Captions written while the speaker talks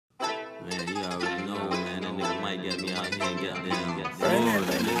might get me out here and get them. Burn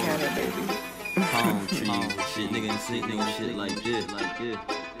that Ville Cannon, baby. Palm trees, shit, nigga ain't seen nigga shit like this.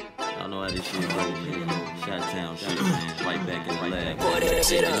 I don't know how this shit goes, Shot-town shit, man. Right back in the lab.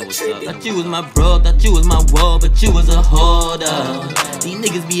 Thought you was my bro, thought you was my wall, but you was a hoarder. These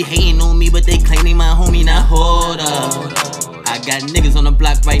niggas be hating on me, but they claim they my homie, not hoarder. I got niggas on the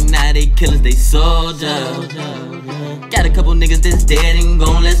block right now, they killers, they soldiers. Got a couple niggas that's dead and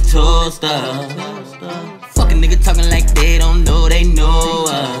gone, let's toast up. Fuck a nigga talking like they don't know, they know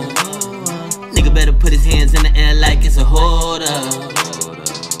nigga better put his hands in the air like it's a hoarder.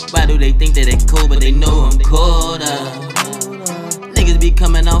 Why do they think that they cold, but they know I'm colder? Niggas be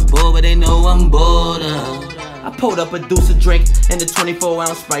coming off board, but they know I'm bolder. I pulled up a deuce of drink and the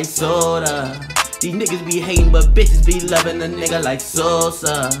 24-ounce Sprite soda. These niggas be hating, but bitches be loving a nigga like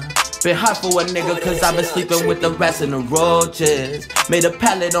Sosa. Been hot for a nigga cause I been sleeping with the rats and the roaches. Made a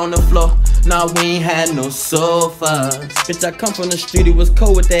pallet on the floor, nah we ain't had no sofas. Bitch, I come from the street, it was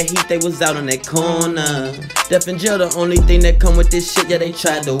cold with that heat, they was out on that corner. Death in jail, the only thing that come with this shit, yeah they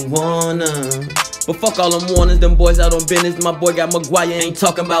tried to warn them. But fuck all them warnings, them boys out on business. My boy got McGuire, ain't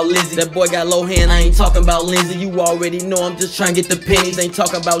talking about Lizzie. That boy got Lohan, I ain't talking about Lindsay. You already know I'm just trying to get the pennies, ain't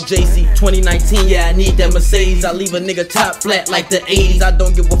talking about JC. 2019, yeah I need that Mercedes. I leave a nigga top flat like the 80s. I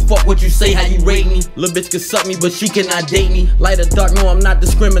don't give a fuck what you say, how you rate me. Lil' bitch can suck me, but she cannot date me. Light or dark, no I'm not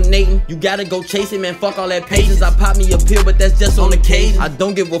discriminating. You gotta go chase it, man, fuck all that patience. I pop me a pill, but that's just on occasion. I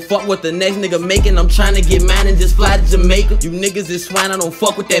don't give a fuck what the next nigga making. I'm trying to get mine and just fly to Jamaica. You niggas is swine, I don't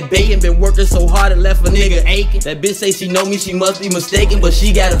fuck with that bacon. Been working so hard and left a nigga aching. That bitch say she know me, she must be mistaken. But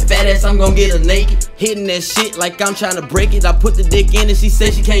she got a fat ass, I'm gon' get her naked. Hitting that shit like I'm trying to break it. I put the dick in and she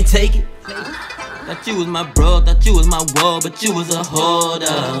said she can't take it. Thought you was my bro, thought you was my wall, but you was a hoarder.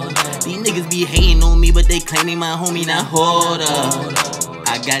 These niggas be hating on me, but they claim they my homie, not hoarder.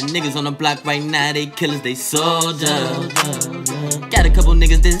 I got niggas on the block right now, they killers, they soldiers. Got a couple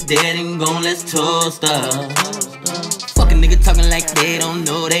niggas that's dead and gone, let's toast up. Fuck a nigga talking like they don't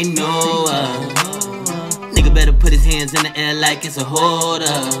know, they know nigga better put his hands in the air like it's a hoarder.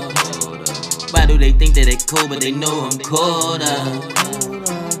 Why do they think that they cold, but they know I'm colder?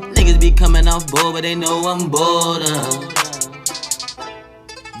 Niggas be coming off board, but they know I'm bolder.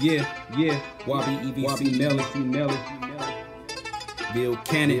 Yeah, YBEVCMELLY, Ville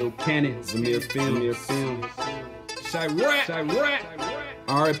Cannon, Zamirfilms, Chirac,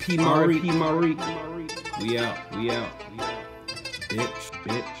 R.I.P. Marie. We out. Bitch.